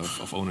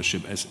 of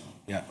ownership.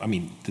 I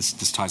mean,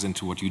 this ties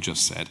into what you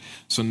just said.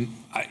 So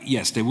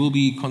yes, there will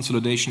be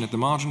consolidation at the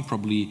margin,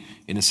 probably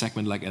in a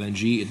segment like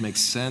LNG. It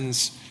makes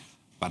sense,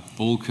 but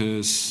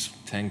bulkers,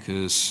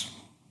 tankers,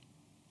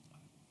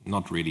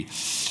 not really.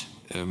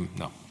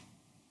 No.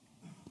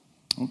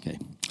 Okay.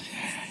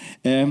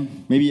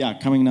 Maybe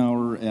coming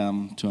now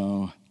to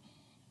our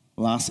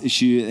last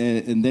issue,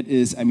 and that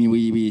is, I mean,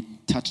 we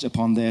touched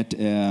upon that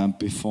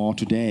before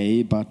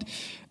today, but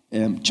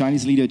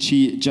Chinese leader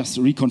Xi just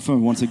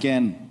reconfirmed once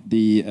again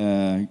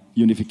the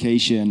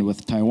unification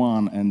with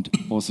Taiwan and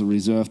also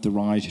reserved the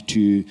right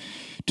to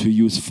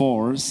use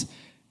force.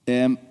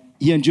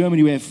 Here in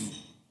Germany, we have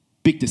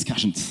big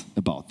discussions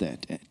about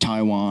that.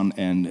 Taiwan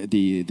and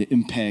the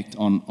impact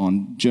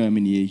on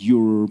Germany,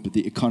 Europe,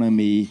 the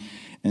economy,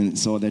 and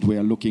so that we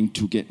are looking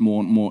to get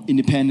more and more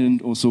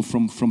independent also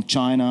from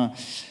China.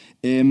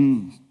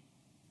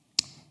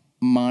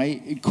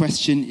 My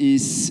question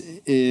is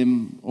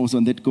also,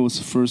 and that goes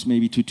first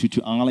maybe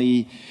to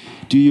Ali.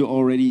 Do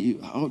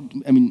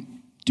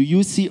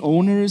you see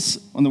owners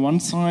on the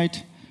one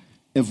side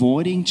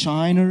avoiding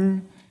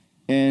China?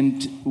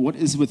 And what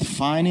is with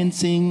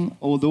financing?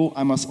 Although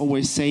I must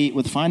always say,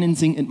 with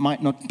financing, it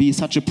might not be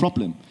such a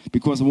problem,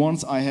 because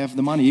once I have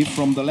the money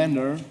from the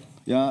lender,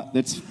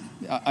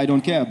 I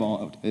don't care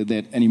about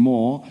that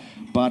anymore.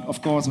 But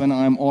of course, when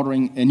I'm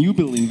ordering a new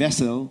building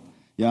vessel,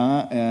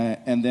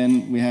 and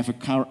then we have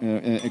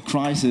a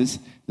crisis,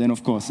 then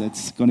of course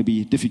that's going to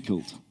be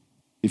difficult.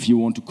 If you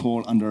want to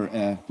call under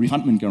a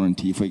refundment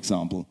guarantee, for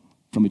example,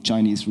 from a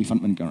Chinese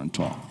refundment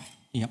guarantor.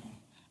 Yep.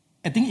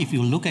 I think if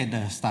you look at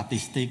the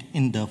statistic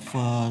in the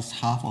first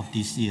half of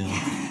this year,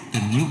 the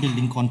new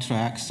building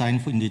contract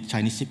signed in the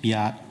Chinese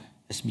shipyard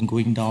has been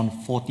going down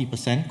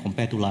 40%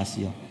 compared to last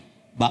year.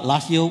 But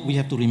last year, we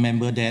have to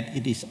remember that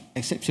it is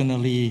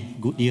exceptionally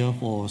good year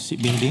for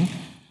shipbuilding.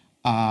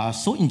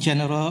 So in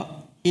general,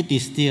 it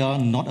is still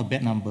not a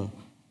bad number.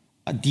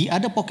 The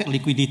other pocket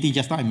liquidity,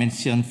 just now I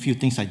mentioned a few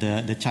things like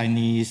the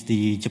Chinese,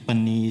 the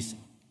Japanese,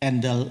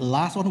 and the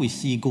last one we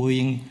see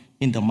going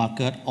in the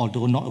market,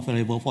 although not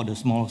available for the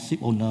small ship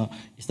owner,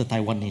 is the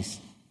Taiwanese.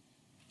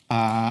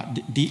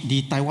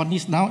 The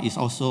Taiwanese now is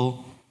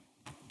also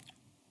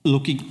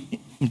looking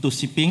into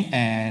shipping,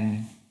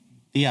 and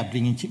they are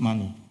bringing cheap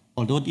money.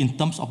 Although in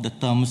terms of the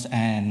terms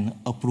and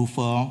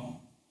approval,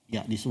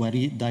 this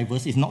very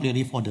diverse. It's not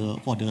really for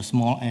the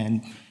small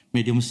and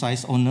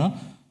medium-sized owner.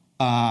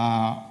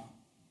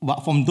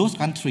 But from those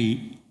countries,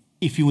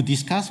 if you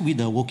discuss with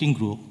the working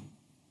group,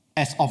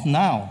 as of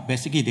now,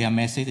 basically their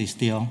message is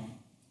still,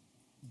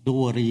 don't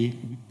worry,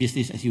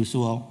 business as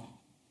usual,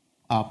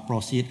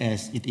 proceed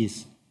as it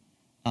is.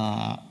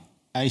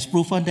 It's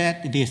proven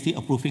that they're still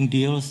approving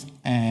deals,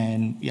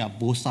 and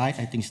both sides,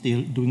 I think,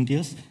 still doing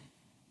deals.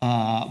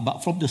 But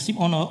from the ship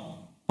owner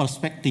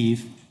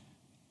perspective,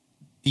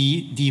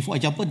 for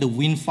example, the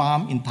wind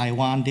farm in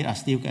Taiwan, they are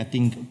still, I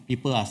think,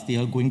 people are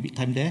still going big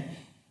time there.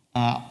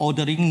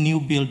 Ordering new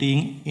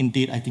building,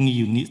 indeed, I think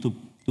you need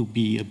to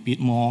be a bit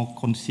more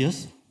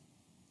conscious.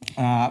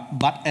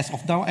 But as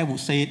of now, I would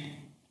say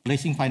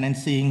placing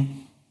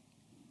financing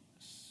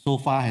so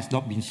far has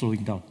not been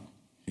slowing down.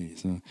 Okay,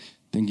 so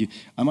thank you.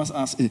 I must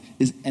ask,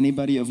 is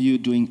anybody of you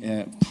doing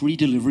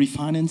pre-delivery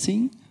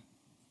financing?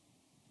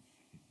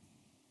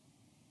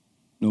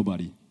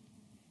 Nobody.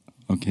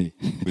 Okay.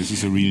 This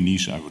is a real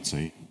niche, I would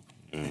say.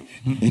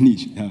 A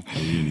niche, yeah. A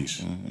real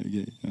niche.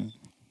 Okay, yeah.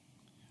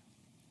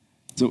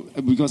 So,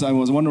 because I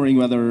was wondering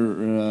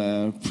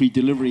whether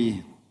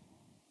pre-delivery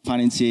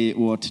financier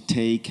would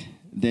take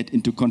that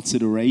into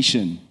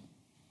consideration.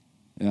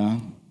 Yeah.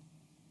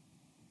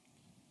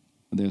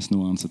 There's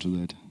no answer to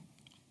that.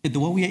 The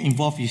way we are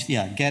involved is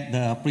get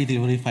the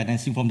pre-delivery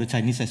financing from the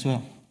Chinese as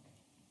well.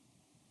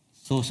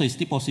 So it's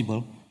still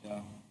possible.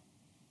 Yeah.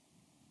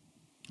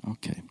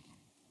 Okay.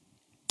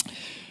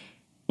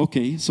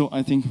 Okay, so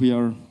I think we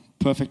are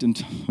perfect in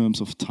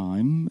terms of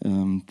time.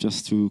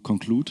 Just to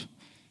conclude,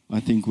 I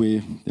think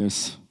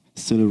there's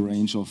still a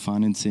range of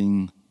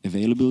financing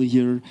available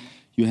here.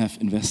 You have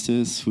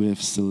investors who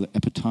have still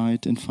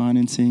appetite in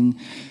financing.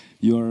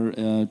 You're,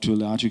 to a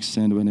large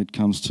extent, when it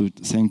comes to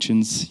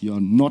sanctions,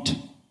 you're not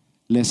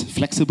less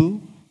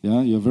flexible.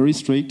 Yeah, you're very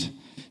strict.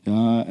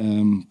 Yeah,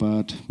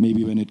 but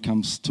maybe when it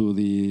comes to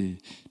the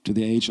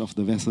age of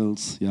the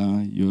vessels,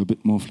 you're a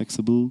bit more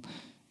flexible.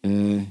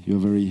 You're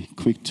very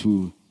quick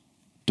to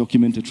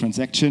document a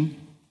transaction.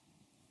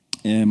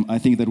 I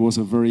think that was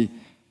a very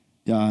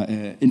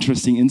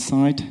interesting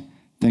insight.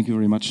 Thank you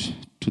very much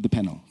to the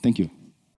panel. Thank you.